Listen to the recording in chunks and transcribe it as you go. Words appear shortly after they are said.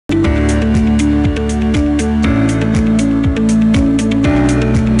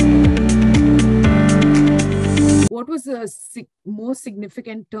the most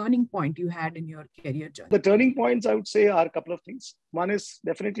significant turning point you had in your career journey? The turning points, I would say, are a couple of things. One is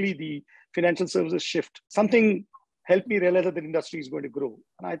definitely the financial services shift. Something helped me realize that the industry is going to grow.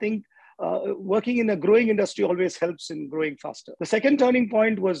 And I think working in a growing industry always helps in growing faster. The second turning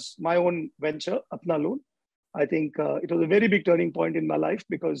point was my own venture, Apna Loan. I think it was a very big turning point in my life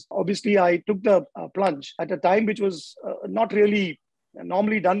because obviously I took the plunge at a time which was not really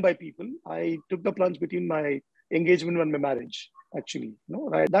normally done by people. I took the plunge between my engagement and my marriage, actually.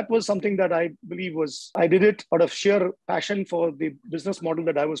 Right? That was something that I believe I did it out of sheer passion for the business model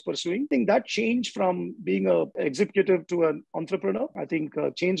that I was pursuing. I think that change from being an executive to an entrepreneur, I think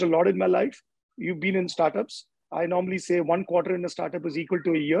changed a lot in my life. You've been in startups. I normally say 1 quarter in a startup is equal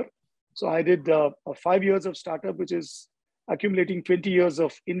to a year. So I did 5 years of startup, which is accumulating 20 years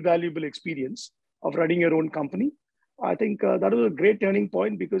of invaluable experience of running your own company. I think that was a great turning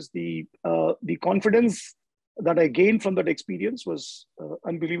point because the confidence that I gained from that experience was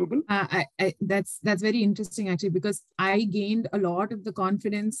unbelievable. That's very interesting, actually, because I gained a lot of the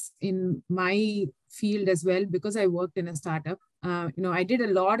confidence in my field as well because I worked in a startup. I did a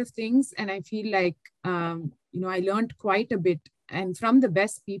lot of things, and I feel like I learned quite a bit, and from the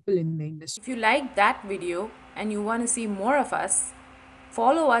best people in the industry. If you like that video and you want to see more of us,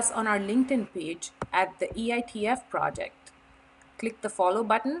 follow us on our LinkedIn page at the EITF Project. Click the follow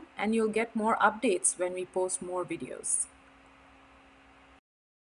button and you'll get more updates when we post more videos.